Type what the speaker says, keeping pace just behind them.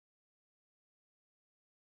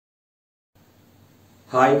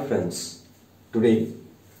Hi friends, today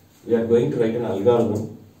we are going to write an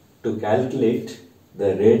algorithm to calculate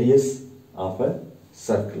the radius of a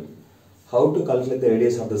circle. How to calculate the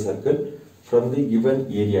radius of the circle? From the given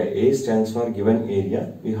area, A stands for given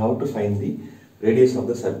area, we have to find the radius of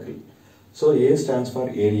the circle. So A stands for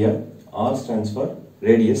area, R stands for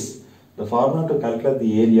radius. The formula to calculate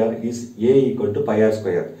the area is A equal to pi r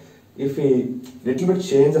square. If we little bit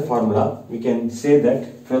change the formula, we can say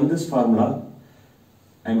that from this formula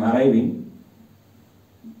I am arriving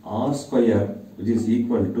r square, which is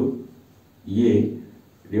equal to a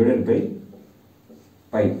divided by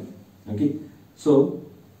pi. Okay, so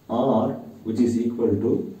r, which is equal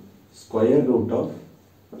to square root of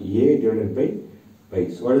a divided by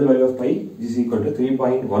pi. So what is the value of pi? This is equal to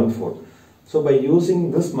 3.14. So by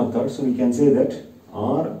using this method, so we can say that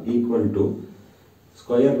r equal to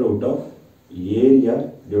square root of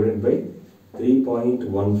area divided by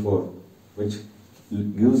 3.14, which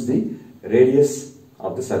gives the radius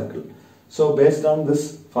of the circle. So based on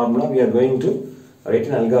this formula, we are going to write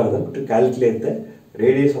an algorithm to calculate the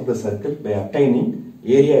radius of the circle by obtaining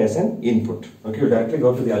area as an input. Okay, we directly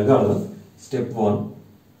go to the algorithm. Step 1.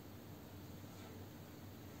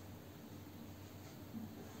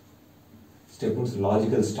 Step 1 is the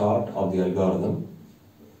logical start of the algorithm.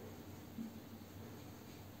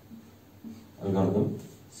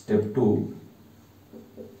 Step 2.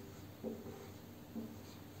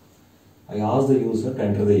 I ask the user to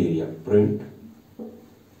enter the area. Print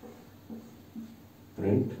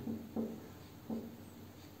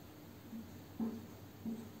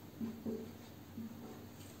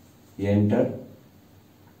enter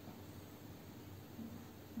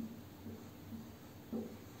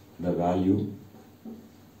the value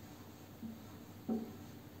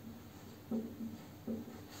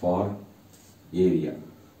for area.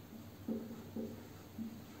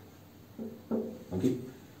 Okay,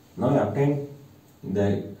 now I obtain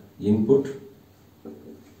the input.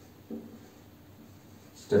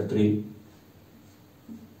 Step 3.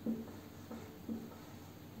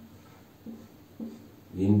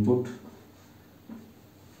 The input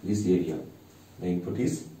is area. The input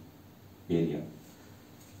is area.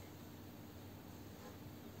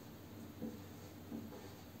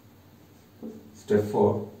 Step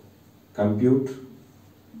 4. Compute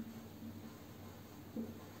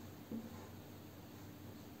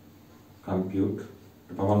to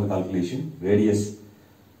perform the calculation. Radius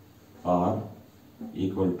r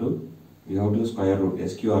equal to, we have to square root.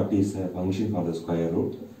 SQRT is a function for the square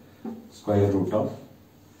root of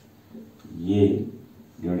a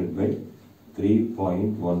divided by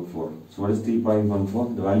 3.14. So what is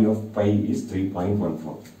 3.14? The value of pi is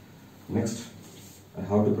 3.14. Next, I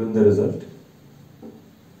have to print the result.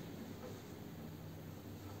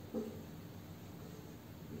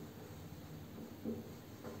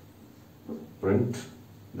 Print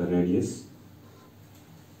the radius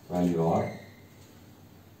value r.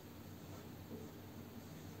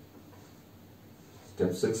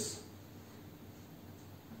 Step 6.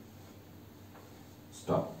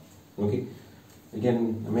 Stop. Okay, we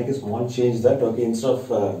can make a small change that. Okay, instead of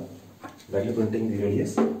directly printing the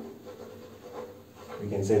radius, we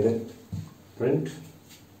can say that print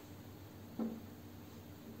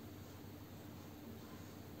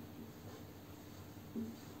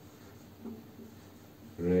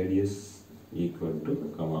radius equal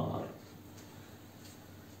to r.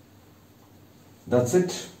 That's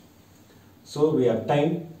it. So we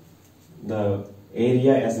obtain the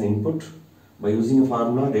area as an input by using a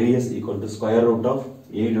formula radius equal to square root of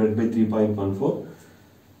a divided by 3.14.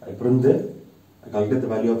 I calculate the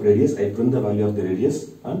value of radius, I print the value of the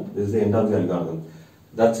radius, and this is the end of the algorithm.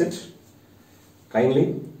 That's it.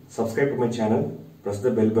 Kindly subscribe to my channel, press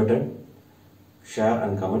the bell button, share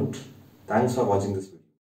and comment. Thanks for watching this video.